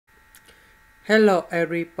Hello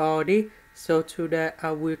everybody, so today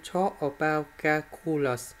I will talk about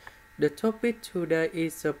calculus. The topic today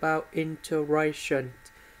is about integration.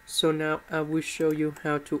 So now I will show you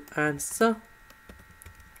how to answer.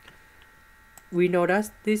 We know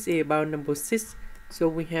that this is about number 6, so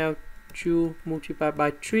we have to multiply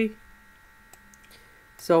by 3.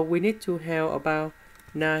 So we need to have about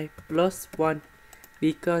 9 plus 1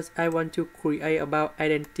 because I want to create about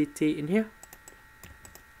identity in here.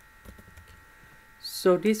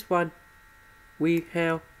 So this one we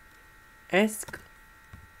have s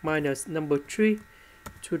minus number 3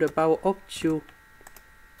 to the power of 2.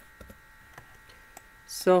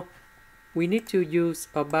 So we need to use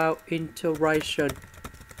about integration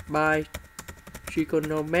by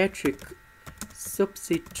trigonometric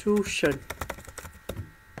substitution.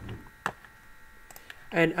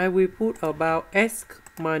 And I will put about s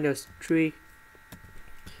minus 3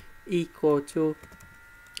 equal to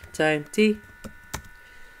tan t.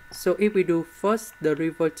 So if we do first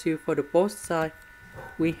derivative for the both sides,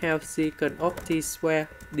 we have secant of t squared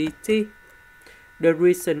dt. The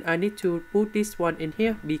reason I need to put this one in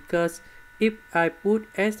here because if I put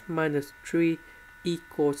s minus 3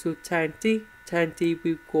 equal to tan t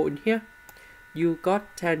will go in here. You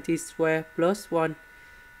got tan t squared plus 1.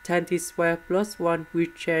 Tan t squared plus 1 we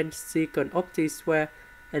change secant of t squared,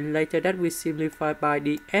 and later that we simplify by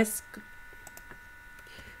the s.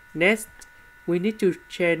 Next, we need to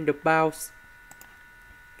change the bounds.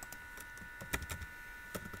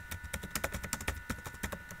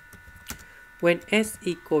 When s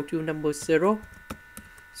equal to number 0,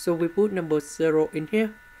 so we put number 0 in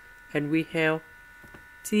here, and we have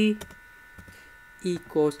t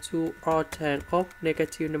equals to arctan of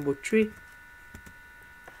negative number 3.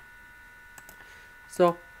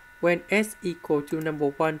 So when s equal to number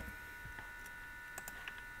 1,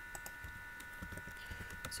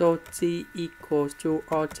 so t equals to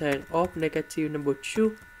arctan of negative number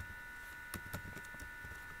 2.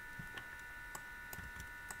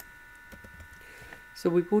 So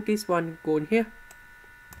we put this one go in here,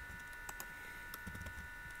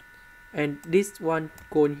 and this one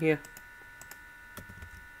go in here.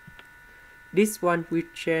 This one we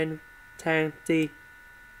change tan t.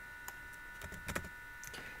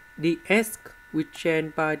 The s we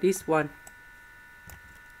change by this one.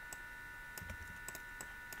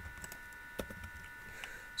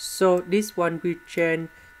 So this one we change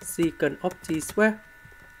secant of t squared.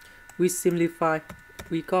 We simplify,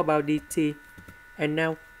 we got about dt. And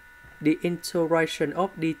now the integration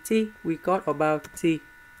of dt, we got about t.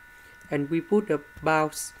 And we put the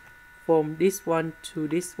bounds from this one to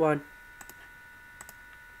this one.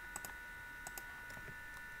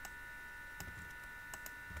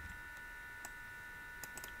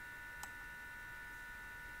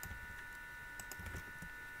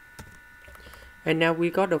 And now we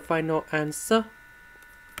got the final answer.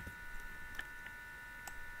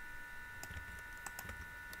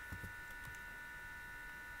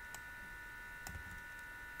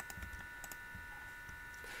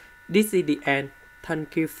 This is the end.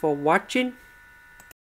 Thank you for watching.